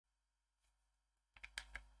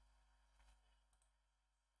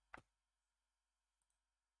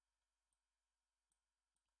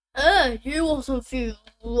Hey, you want some free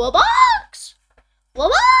Robux?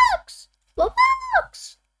 Robux?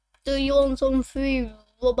 Robux? Do you want some free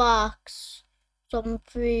Robux? Some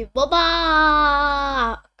free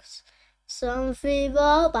Robux? Some free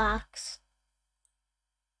Robux?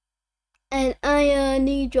 And I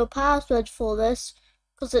need your password for this,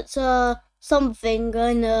 because it's something,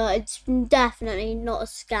 and it's definitely not a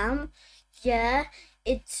scam. Yeah,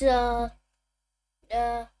 it's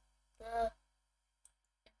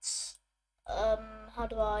it's how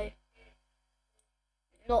do I,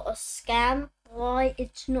 not a scam, right?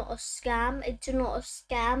 It's not a scam. It's not a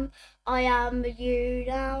scam. I am you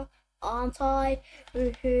now, aren't I?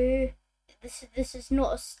 Woohoo! This is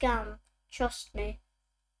not a scam. Trust me.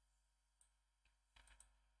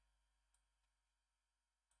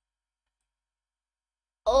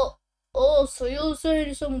 Oh, so you're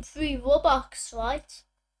saying some free Robux, right?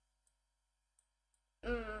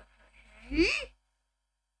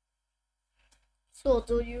 So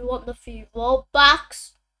do you want the free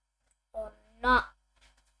Robux or not?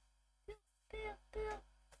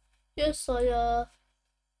 Yes, I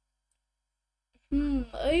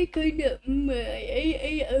I kind of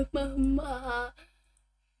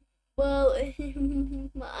well, wait,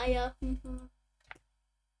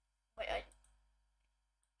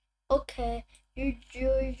 okay, you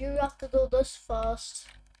have to do this first.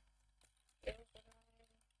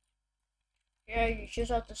 Yeah, you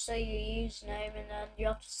just have to say your username, and then you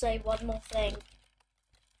have to say one more thing.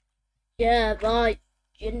 Yeah, right.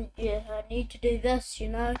 You need to do this, you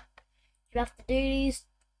know. You have to do these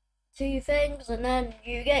 2 things, and then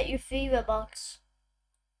you get your fever box.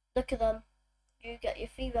 Look at them. You get your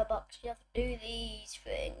fever box. You have to do these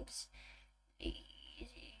things.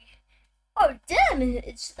 Easy. Oh damn!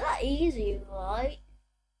 It's that easy, right?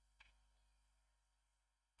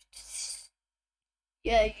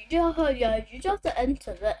 Yeah, you just have to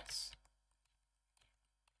enter this.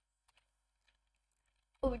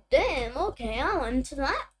 Oh damn! Okay, I'll enter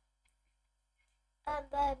that. And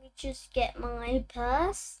let me just get my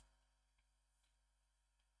purse.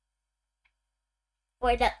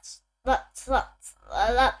 Wait, that's not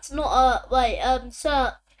a wait.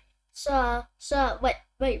 Sir, wait.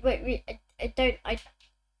 I don't.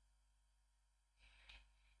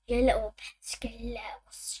 You little pesky little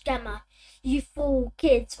scammer. You fool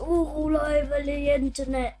kids all over the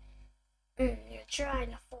internet. You're trying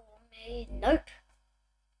to fool me. Nope.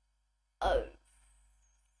 Oh.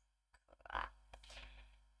 Crap.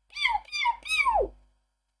 Pew, pew, pew.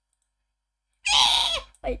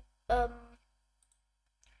 Wait,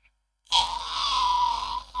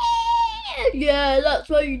 yeah, that's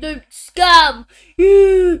why you don't scam.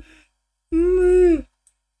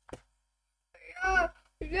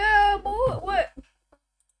 Yeah, boy, what?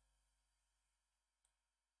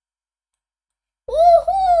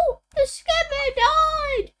 Woohoo! The scammer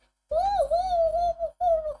died! Woohoo!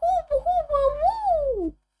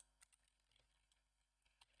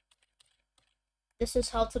 This is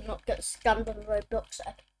how to not get scammed on Roblox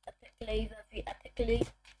epically, very epically.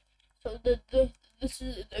 So this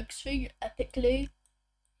is the next thing, epically.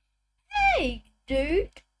 Hey,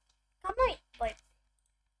 dude! Come on, wait.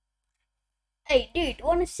 Hey, dude,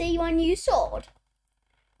 wanna see my new sword?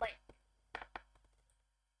 Wait.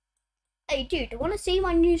 Hey, dude, wanna see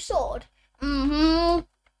my new sword? He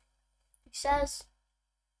says.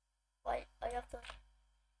 Wait, I have to.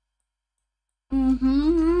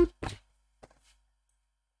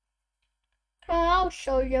 Okay, I'll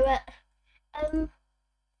show you it.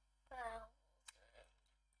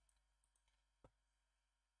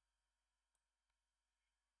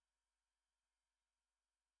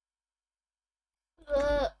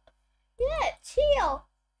 Yeah, it's here.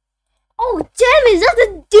 Oh damn, is that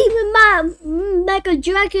the Demon Man Mega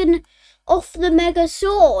Dragon off the Mega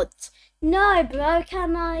Swords? No, bro,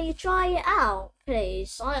 can I try it out,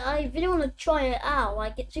 please? I really want to try it out.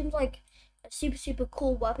 Like, it seems like a super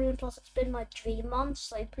cool weapon, plus it's been my dream month,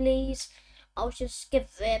 so please, I'll just give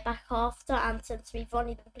it back after, and since we've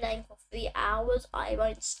only been playing for 3 hours, I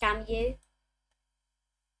won't scam you.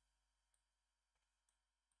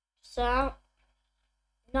 So,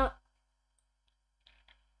 no.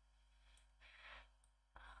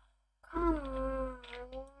 Come on.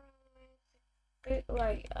 Wait,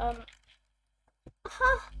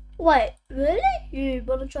 wait, really? You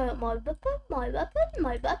wanna try out my weapon?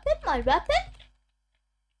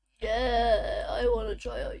 Yeah, I wanna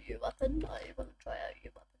try out your weapon.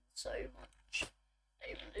 So much.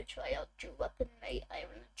 I wanna try out your weapon, mate. I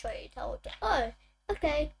wanna try it out. Oh,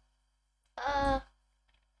 okay.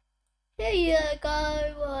 Here you go,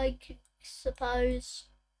 I suppose.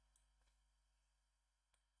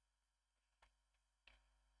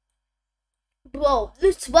 Bro,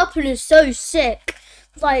 this weapon is so sick.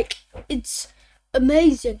 Like, it's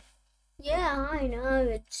amazing. Yeah, I know,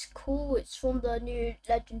 it's cool. It's from the new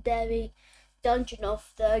legendary dungeon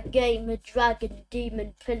of the game, the Dragon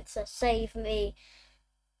Demon Princess Save Me.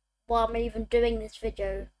 While I'm even doing this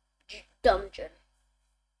video, dungeon.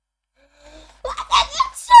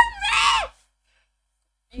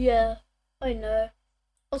 Yeah, I know.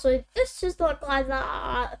 Also, this is the guy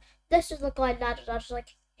that I was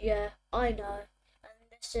like, yeah, I know. And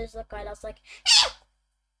this is the guy that's like,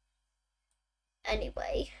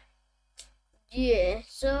 anyway. Yeah,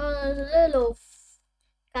 so there's a little.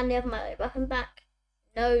 Can I have my weapon back?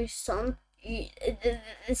 No, son.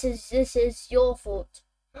 This is your fault.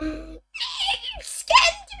 You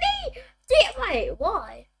scammed me! Wait,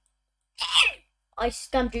 why? I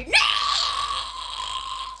scammed you.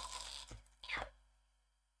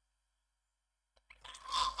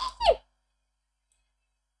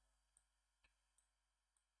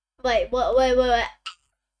 Wait.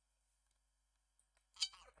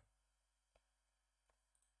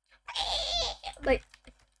 Wait,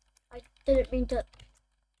 I didn't mean to.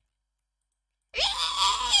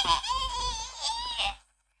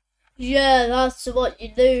 Yeah, that's what you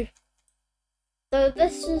do. So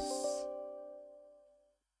this is.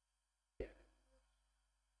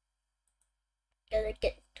 Gonna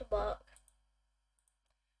get to work.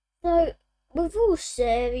 So, with all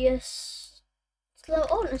serious. So,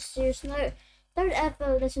 on a serious note, don't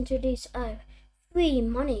ever listen to these free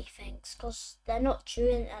money things, because they're not true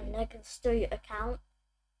and they're going to steal your account.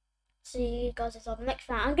 See you guys on the next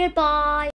round, and goodbye!